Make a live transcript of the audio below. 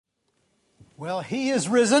Well, he is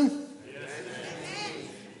risen.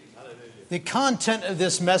 The content of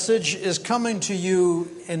this message is coming to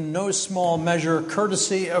you in no small measure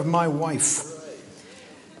courtesy of my wife.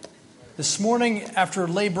 This morning, after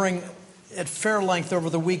laboring at fair length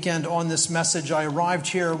over the weekend on this message, I arrived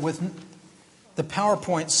here with the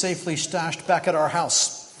PowerPoint safely stashed back at our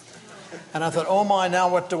house. And I thought, oh my, now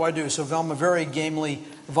what do I do? So Velma very gamely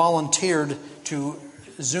volunteered to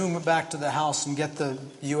zoom back to the house and get the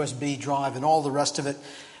USB drive and all the rest of it.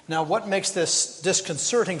 Now, what makes this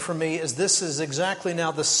disconcerting for me is this is exactly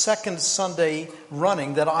now the second Sunday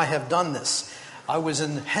running that I have done this. I was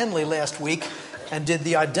in Henley last week and did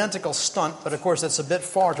the identical stunt, but of course it's a bit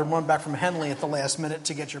far to run back from Henley at the last minute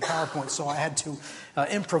to get your PowerPoint, so I had to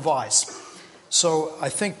improvise. So I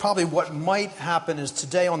think probably what might happen is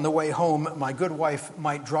today on the way home, my good wife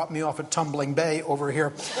might drop me off at Tumbling Bay over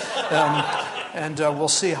here, and we'll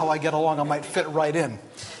see how I get along. I might fit right in.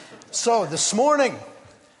 So this morning,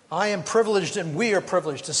 I am privileged and we are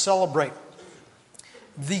privileged to celebrate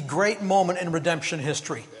the great moment in redemption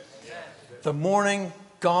history. The morning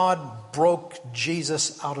God broke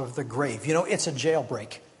Jesus out of the grave. You know, it's a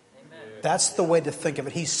jailbreak. That's the way to think of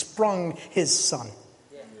it. He sprung his son.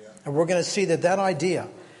 And we're going to see that idea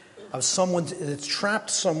of someone that's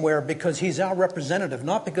trapped somewhere because he's our representative,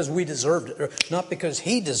 not because we deserved it, or not because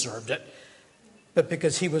he deserved it, but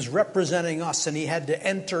because he was representing us and he had to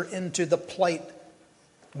enter into the plight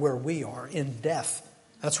where we are in death.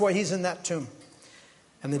 That's why he's in that tomb.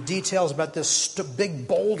 And the details about this big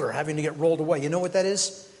boulder having to get rolled away. You know what that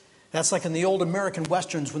is? That's like in the old American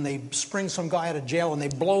Westerns when they spring some guy out of jail and they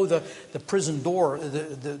blow the prison door,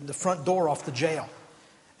 the front door off the jail.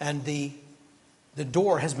 And the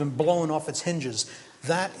door has been blown off its hinges.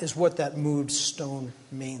 That is what that moved stone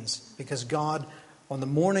means. Because God, on the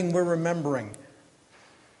morning we're remembering,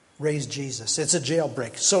 raised Jesus. It's a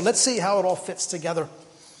jailbreak. So let's see how it all fits together.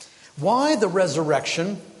 Why the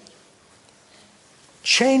resurrection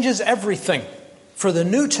changes everything. For the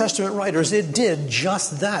New Testament writers, it did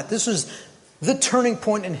just that. This is the turning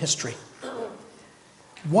point in history.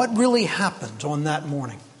 What really happened on that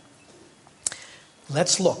morning?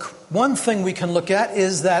 Let's look. One thing we can look at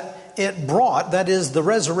is that it brought, that is, the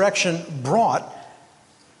resurrection brought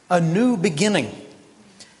a new beginning.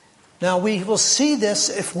 Now, we will see this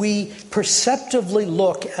if we perceptively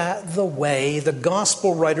look at the way the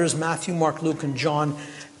gospel writers, Matthew, Mark, Luke, and John,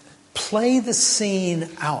 play the scene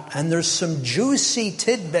out. And there's some juicy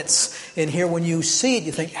tidbits in here. When you see it,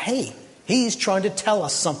 you think, hey, he's trying to tell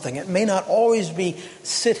us something. It may not always be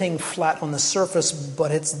sitting flat on the surface, but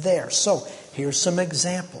it's there. So here's some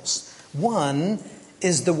examples. One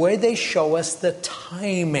is the way they show us the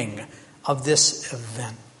timing of this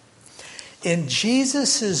event. In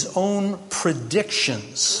Jesus' own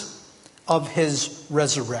predictions of his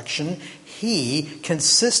resurrection, he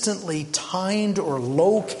consistently timed or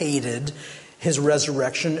located his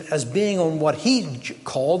resurrection as being on what he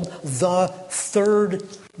called the third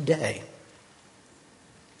day.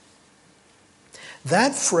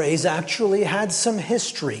 That phrase actually had some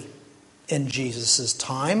history in Jesus'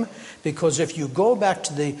 time, because if you go back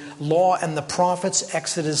to the law and the prophets,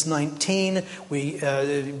 Exodus 19,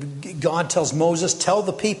 God tells Moses, tell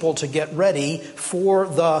the people to get ready for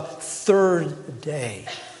the third day,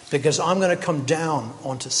 because I'm going to come down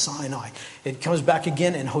onto Sinai. It comes back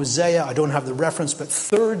again in Hosea. I don't have the reference, but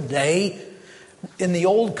third day in the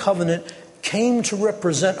Old Covenant came to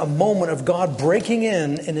represent a moment of God breaking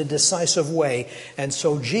in a decisive way. And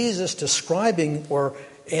so Jesus, describing or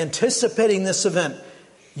anticipating this event,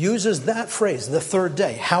 uses that phrase, the third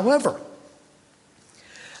day. However,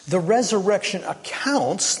 the resurrection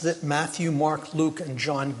accounts that Matthew, Mark, Luke, and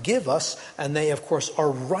John give us, and they, of course, are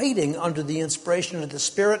writing under the inspiration of the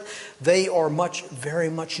Spirit. They are very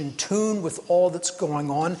much in tune with all that's going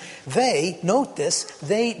on. They, note this,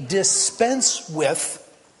 they dispense with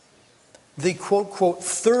the quote,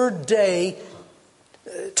 third day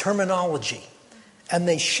terminology. And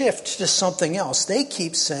they shift to something else. They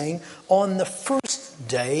keep saying, on the first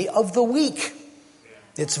day of the week.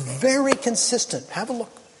 It's very consistent. Have a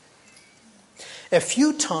look. A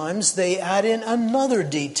few times they add in another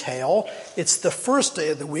detail. It's the first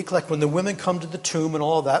day of the week, like when the women come to the tomb and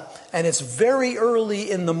all of that. And it's very early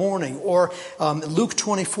in the morning. Or Luke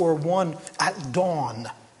 24:1, at dawn.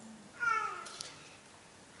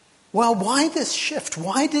 Well, why this shift?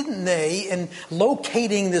 Why didn't they, in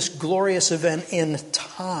locating this glorious event in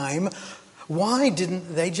time, why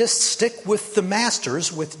didn't they just stick with the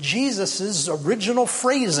masters, with Jesus' original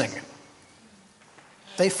phrasing?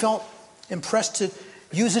 They felt impressed to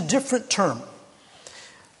use a different term.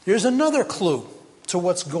 There's another clue to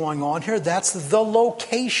what's going on here. That's the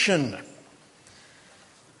location.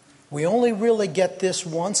 We only really get this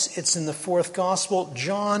once. It's in the fourth gospel,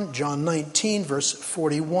 John 19, verse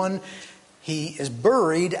 41. He is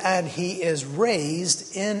buried and he is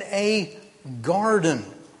raised in a garden.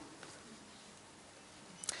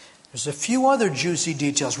 There's a few other juicy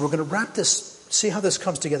details. We're going to wrap this, see how this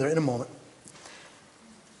comes together in a moment.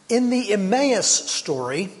 In the Emmaus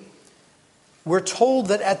story, we're told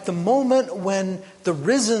that at the moment when the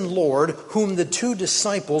risen Lord, whom the two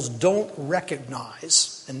disciples don't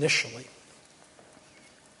recognize initially,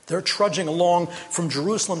 they're trudging along from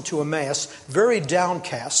Jerusalem to Emmaus, very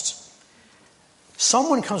downcast.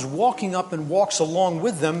 Someone comes walking up and walks along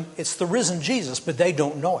with them. It's the risen Jesus, but they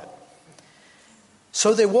don't know it.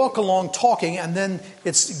 So they walk along talking, and then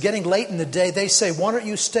it's getting late in the day. They say, "Why don't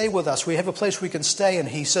you stay with us? We have a place we can stay." And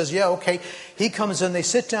he says, "Yeah, okay." He comes in, they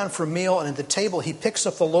sit down for a meal, and at the table he picks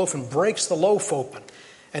up the loaf and breaks the loaf open.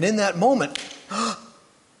 And in that moment,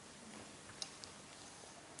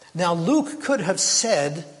 now Luke could have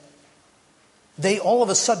said they all of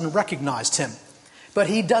a sudden recognized him. But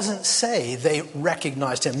he doesn't say they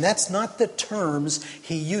recognized him. That's not the terms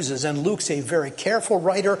he uses. And Luke's a very careful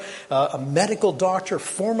writer, a medical doctor,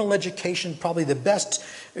 formal education, probably the best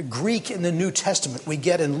Greek in the New Testament we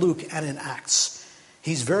get in Luke and in Acts.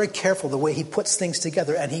 He's very careful the way he puts things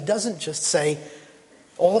together. And he doesn't just say,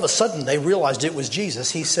 all of a sudden they realized it was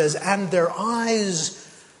Jesus. He says, and their eyes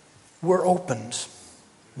were opened.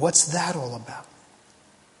 What's that all about?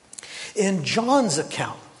 In John's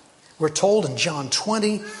account, we're told in John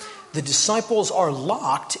 20, the disciples are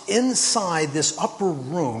locked inside this upper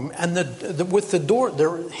room, and with the door,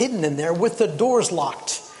 they're hidden in there with the doors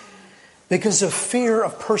locked because of fear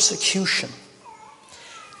of persecution.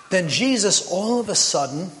 Then Jesus, all of a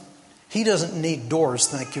sudden, he doesn't need doors,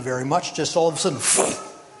 thank you very much, just all of a sudden,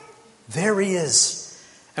 there he is.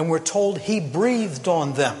 And we're told he breathed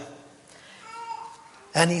on them.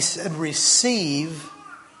 And he said, receive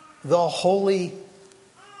the Holy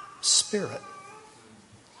Spirit.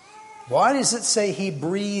 Why does it say he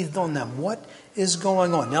breathed on them? What is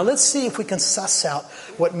going on? Now let's see if we can suss out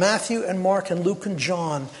what Matthew and Mark and Luke and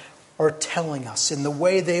John are telling us in the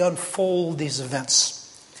way they unfold these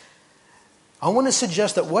events. I want to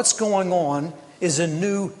suggest that what's going on is a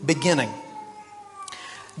new beginning.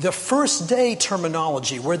 The first day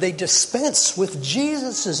terminology, where they dispense with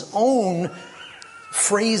Jesus' own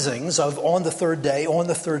phrasings of on the third day,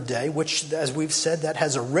 which, as we've said, that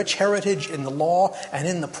has a rich heritage in the law and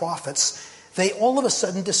in the prophets. They all of a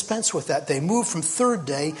sudden dispense with that. They move from third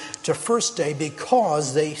day to first day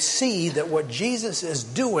because they see that what Jesus is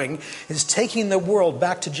doing is taking the world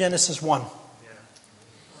back to Genesis 1.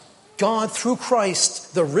 God, through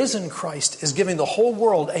Christ, the risen Christ, is giving the whole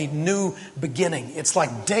world a new beginning. It's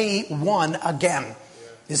like day one again.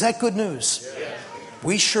 Is that good news?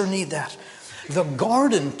 We sure need that. The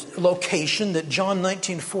garden location that John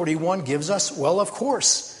 19:41 gives us, well, of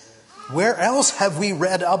course. Where else have we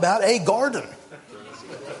read about a garden?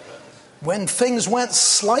 When things went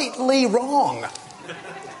slightly wrong.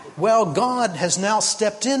 Well, God has now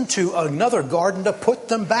stepped into another garden to put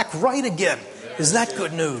them back right again. Is that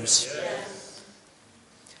good news?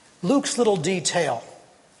 Luke's little detail.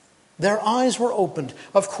 Their eyes were opened.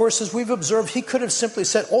 Of course, as we've observed, he could have simply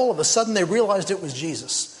said, all of a sudden they realized it was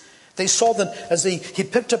Jesus. They saw that as he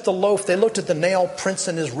picked up the loaf, they looked at the nail prints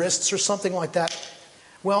in his wrists or something like that.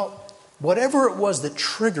 Well, whatever it was that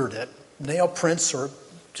triggered it, nail prints or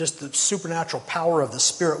just the supernatural power of the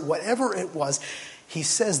Spirit, whatever it was, he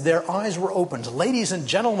says their eyes were opened. Ladies and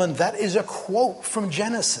gentlemen, that is a quote from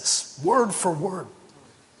Genesis, word for word.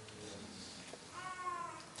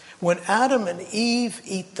 When Adam and Eve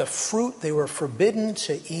eat the fruit they were forbidden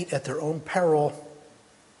to eat at their own peril,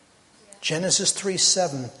 Genesis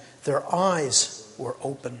 3:7, their eyes were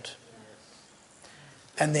opened.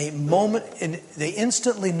 And they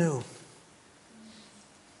instantly knew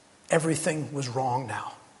everything was wrong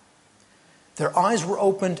now. Their eyes were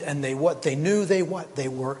opened and they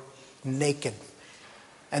were naked.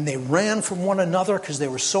 And they ran from one another because they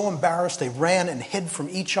were so embarrassed. They ran and hid from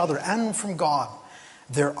each other and from God.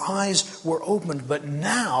 Their eyes were opened. But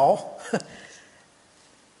now,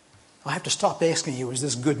 I have to stop asking you, is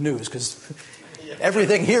this good news? Because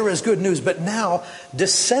everything here is good news. But now,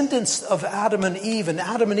 descendants of Adam and Eve and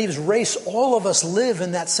Adam and Eve's race, all of us live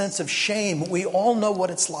in that sense of shame. We all know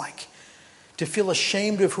what it's like to feel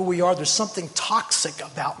ashamed of who we are. There's something toxic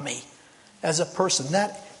about me as a person.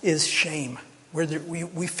 That is shame. Where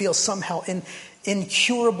we feel somehow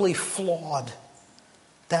incurably flawed.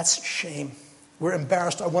 That's shame. We're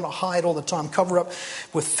embarrassed. I want to hide all the time, cover up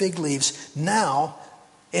with fig leaves. Now,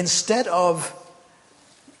 instead of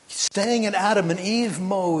staying in Adam and Eve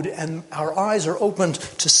mode, and our eyes are opened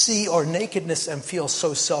to see our nakedness and feel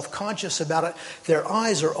so self-conscious about it. Their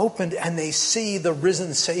eyes are opened and they see the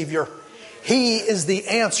risen Savior. He is the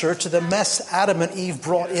answer to the mess Adam and Eve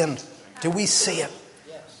brought in. Do we see it?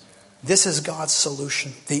 This is God's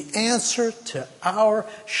solution. The answer to our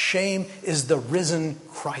shame is the risen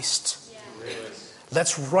Christ.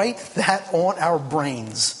 Let's write that on our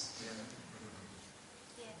brains.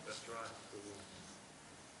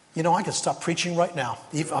 You know, I could stop preaching right now.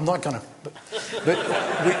 I'm not going to. But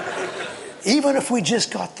even if we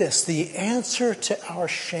just got this, the answer to our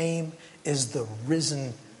shame is the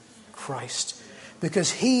risen Christ.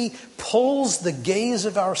 Because he pulls the gaze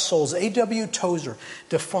of our souls. A.W. Tozer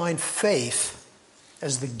defined faith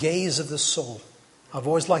as the gaze of the soul. I've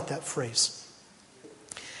always liked that phrase.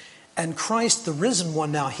 And Christ, the risen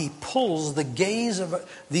one now, he pulls the gaze of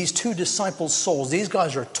these two disciples' souls. These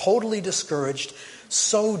guys are totally discouraged,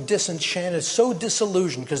 so disenchanted, so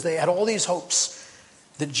disillusioned, because they had all these hopes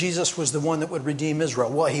that Jesus was the one that would redeem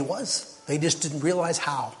Israel. Well, he was. They just didn't realize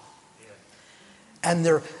how. And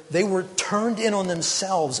they were turned in on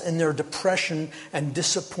themselves in their depression and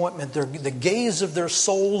disappointment. The gaze of their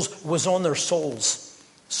souls was on their souls.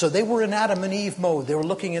 So they were in Adam and Eve mode. They were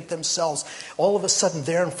looking at themselves. All of a sudden,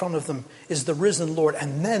 there in front of them is the risen Lord.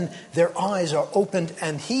 And then their eyes are opened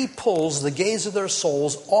and he pulls the gaze of their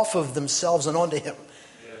souls off of themselves and onto him.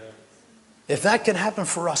 Yeah. If that can happen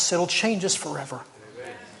for us, it'll change us forever.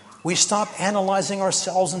 Amen. We stop analyzing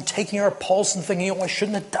ourselves and taking our pulse and thinking, oh, I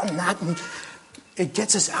shouldn't have done that. And it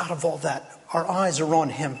gets us out of all that. Our eyes are on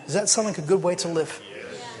him. Does that sound like a good way to live?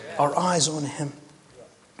 Yes. Our eyes on him.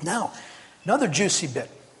 Now, another juicy bit.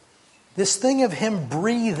 This thing of him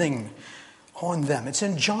breathing on them. It's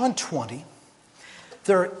in John 20.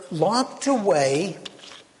 They're locked away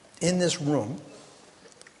in this room.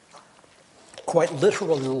 Quite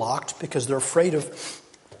literally locked because they're afraid of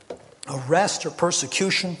arrest or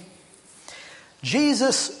persecution.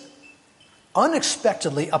 Jesus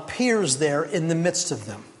unexpectedly appears there in the midst of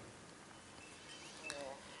them.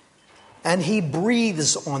 And he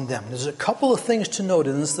breathes on them. There's a couple of things to note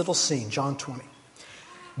in this little scene, John 20.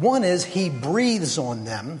 One is he breathes on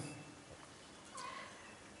them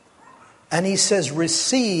and he says,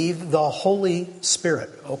 receive the Holy Spirit.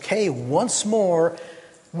 Okay, once more,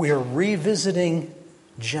 we're revisiting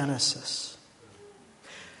Genesis.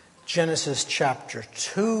 Genesis chapter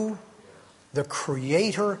 2, the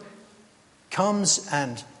Creator comes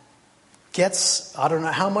and gets, I don't know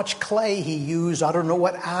how much clay he used, I don't know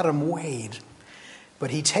what Adam weighed, but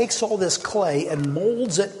he takes all this clay and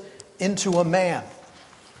molds it into a man.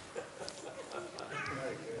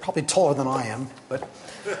 Probably taller than I am,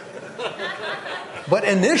 but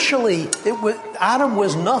initially Adam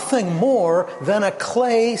was nothing more than a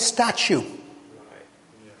clay statue.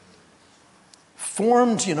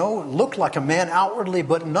 Formed, looked like a man outwardly,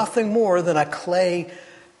 but nothing more than a clay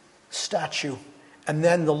statue. And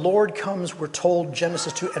then the Lord comes, we're told,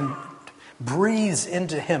 Genesis 2, and breathes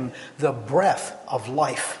into him the breath of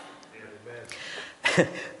life.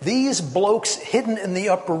 These blokes hidden in the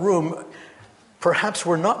upper room perhaps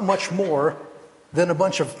were not much more than a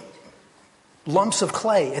bunch of lumps of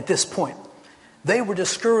clay at this point. They were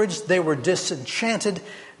discouraged, they were disenchanted,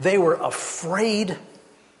 they were afraid.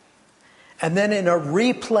 And then in a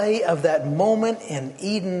replay of that moment in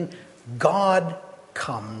Eden, God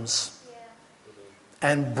comes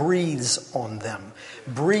and breathes on them,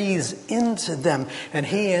 breathes into them. And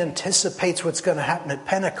he anticipates what's going to happen at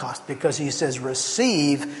Pentecost because he says,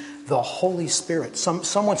 receive the Holy Spirit.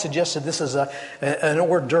 Someone suggested this is an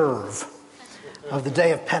hors d'oeuvre of the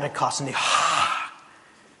day of Pentecost. And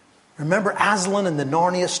remember Aslan in the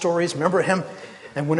Narnia stories? Remember him?